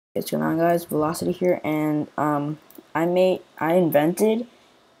What's going on, guys? Velocity here, and I invented,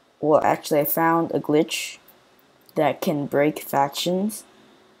 well, actually I found a glitch that can break factions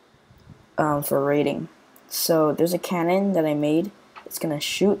for raiding. So there's a cannon that I made. It's gonna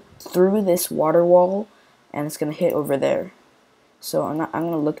shoot through this water wall and it's gonna hit over there. So I'm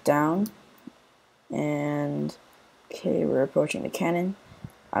gonna look down, and okay, we're approaching the cannon.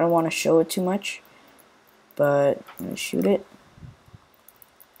 I don't want to show it too much, but I'm gonna shoot it,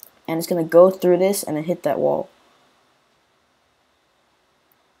 and it's gonna go through this and then hit that wall.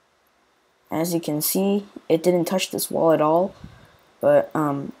 As you can see, it didn't touch this wall at all, but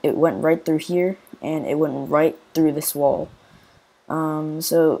it went right through here, and it went right through this wall.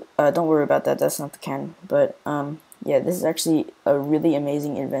 So don't worry about that, that's not the cannon. But yeah, this is actually a really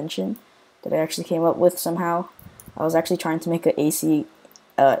amazing invention that I actually came up with somehow. I was actually trying to make an AC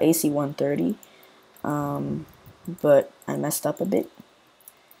 130, but I messed up a bit,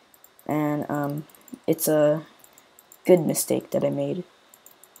 and it's a good mistake that I made.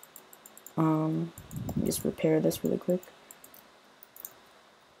 Let me just repair this really quick.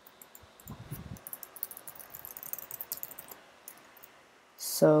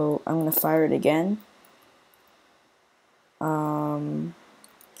 So I'm gonna fire it again.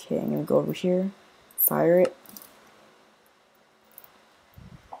 Okay, I'm gonna go over here, fire it,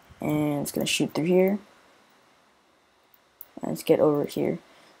 and it's gonna shoot through here, and let's get over here.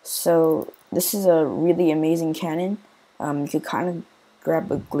 So this is a really amazing cannon. You could kind of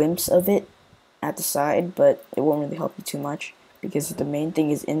grab a glimpse of it at the side, but it won't really help you too much because the main thing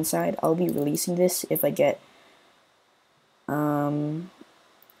is inside. I'll be releasing this if I get,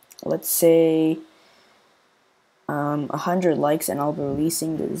 let's say, 100 likes, and I'll be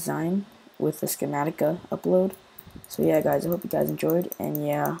releasing the design with the schematica upload. So yeah, guys, I hope you guys enjoyed, and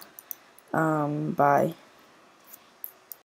yeah, bye.